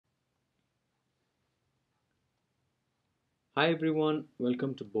Hi everyone,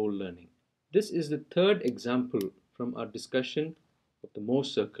 welcome to Bold Learning. This is the third example from our discussion of the Mohr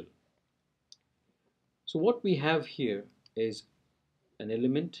circle. So what we have here is an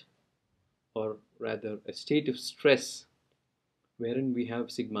element, or rather a state of stress, wherein we have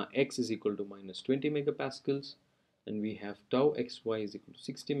sigma x is equal to minus 20 megapascals, and we have tau xy is equal to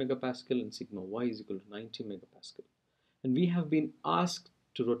 60 megapascal and sigma y is equal to 90 megapascal. And we have been asked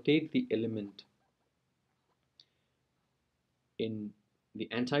to rotate the element in the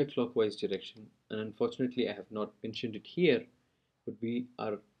anti-clockwise direction, and unfortunately I have not mentioned it here, but we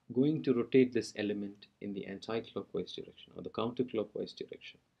are going to rotate this element in the anti-clockwise direction or the counterclockwise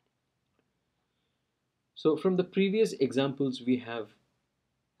direction. So from the previous examples we have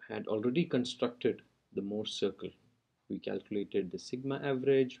had already constructed the Mohr circle. We calculated the sigma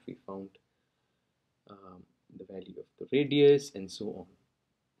average, we found the value of the radius and so on.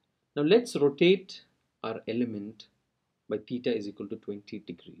 Now let's rotate our element by theta is equal to 20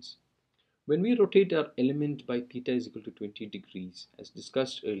 degrees. When we rotate our element by theta is equal to 20 degrees, as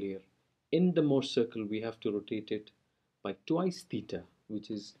discussed earlier, in the Mohr circle we have to rotate it by twice theta, which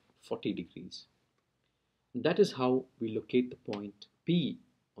is 40 degrees. And that is how we locate the point P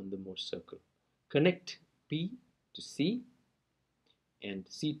on the Mohr circle. Connect P to C and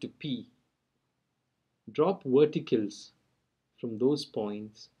C to P. Drop verticals from those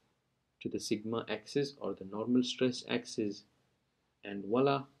points to the sigma axis or the normal stress axis, and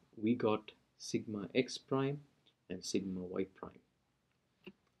voila, we got sigma x prime and sigma y prime.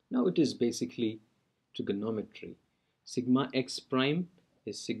 Now it is basically trigonometry. Sigma x prime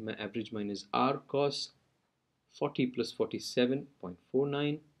is sigma average minus r cos 40 plus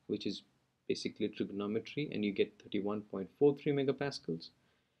 47.49, which is basically trigonometry, and you get 31.43 megapascals.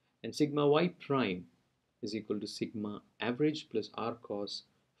 And sigma y prime is equal to sigma average plus r cos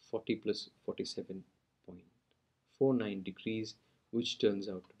 40 plus 47.49 degrees, which turns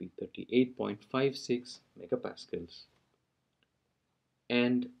out to be 38.56 megapascals.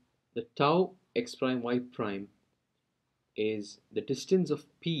 And the tau x prime y prime is the distance of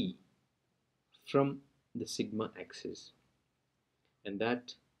P from the sigma axis, and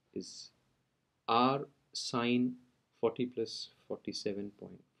that is r sine 40 plus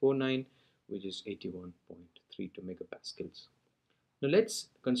 47.49, which is 81.32 megapascals. Now let's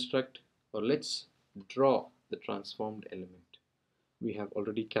construct, or let's draw the transformed element. We have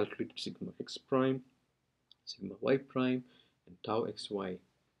already calculated sigma x prime, sigma y prime, and tau xy.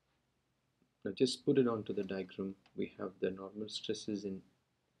 Now just put it onto the diagram. We have the normal stresses in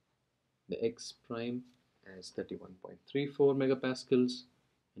the x prime as 31.34 megapascals,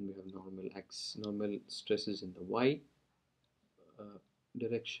 and we have normal stresses in the y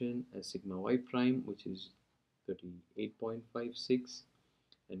direction as sigma y prime, which is 38.56,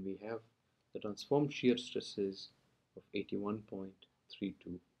 and we have the transformed shear stresses of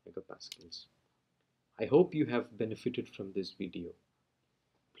 81.32 megapascals. I hope you have benefited from this video.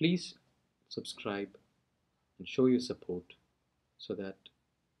 Please subscribe and show your support so that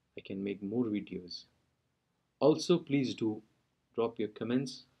I can make more videos. Also, please do drop your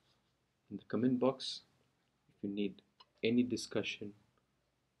comments in the comment box if you need any discussion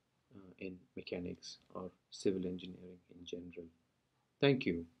in mechanics or civil engineering in general. Thank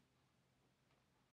you.